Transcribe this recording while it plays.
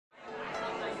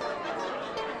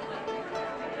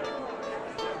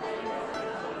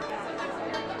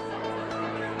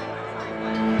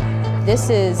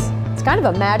It's kind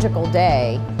of a magical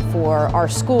day for our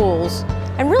schools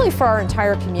and really for our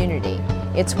entire community.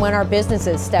 It's when our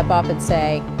businesses step up and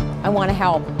say, I want to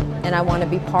help and I want to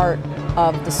be part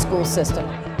of the school system.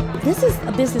 This is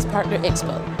a Business Partner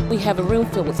Expo. We have a room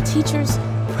filled with teachers,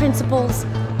 principals,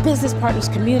 business partners,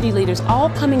 community leaders, all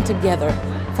coming together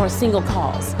for a single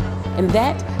cause. And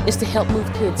that is to help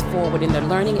move kids forward in their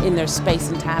learning, in their space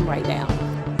and time right now.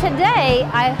 Today,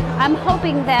 I'm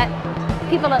hoping that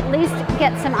people at least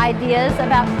get some ideas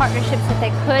about partnerships that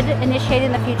they could initiate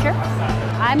in the future.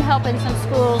 I'm helping some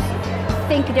schools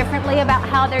think differently about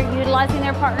how they're utilizing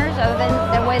their partners other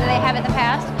than the way that they have in the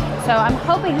past. So I'm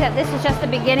hoping that this is just the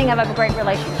beginning of a great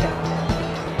relationship.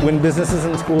 When businesses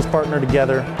and schools partner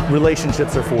together,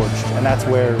 relationships are forged, and that's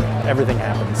where everything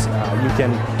happens. You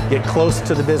can get close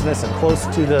to the business and close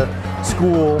to the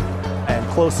school and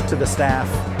close to the staff,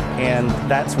 and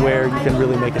that's where you can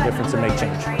really make a difference and make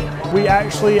change. We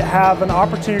actually have an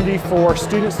opportunity for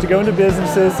students to go into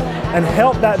businesses and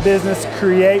help that business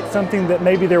create something that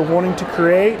maybe they're wanting to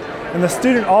create. And the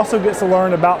student also gets to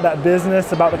learn about that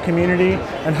business, about the community,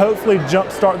 and hopefully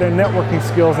jumpstart their networking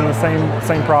skills in the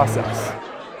same process.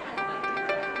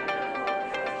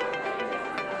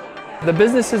 The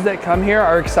businesses that come here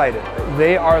are excited.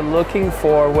 They are looking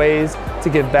for ways to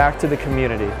give back to the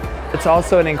community. It's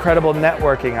also an incredible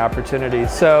networking opportunity.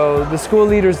 So the school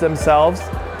leaders themselves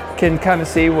can kind of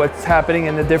see what's happening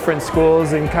in the different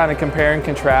schools and kind of compare and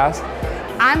contrast.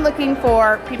 I'm looking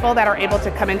for people that are able to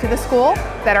come into the school,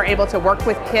 that are able to work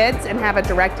with kids and have a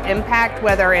direct impact,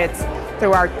 whether it's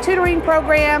through our tutoring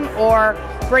program or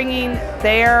bringing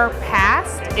their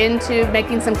past into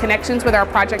making some connections with our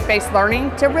project-based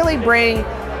learning to really bring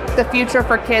the future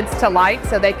for kids to light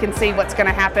so they can see what's going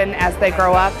to happen as they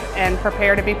grow up and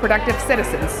prepare to be productive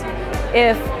citizens.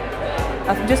 If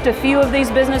just a few of these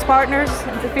business partners,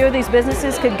 a few of these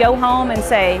businesses could go home and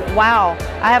say, wow,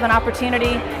 I have an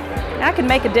opportunity and I can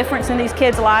make a difference in these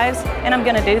kids' lives and I'm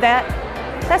going to do that,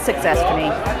 that's success to me.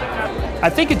 I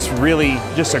think it's really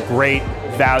just a great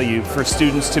value for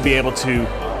students to be able to,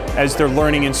 as they're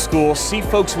learning in school, see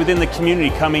folks within the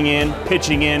community coming in,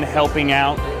 pitching in, helping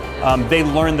out. They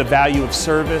learn the value of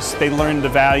service. They learn the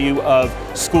value of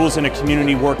schools and a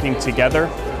community working together.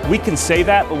 We can say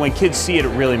that, but when kids see it, it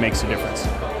really makes a difference.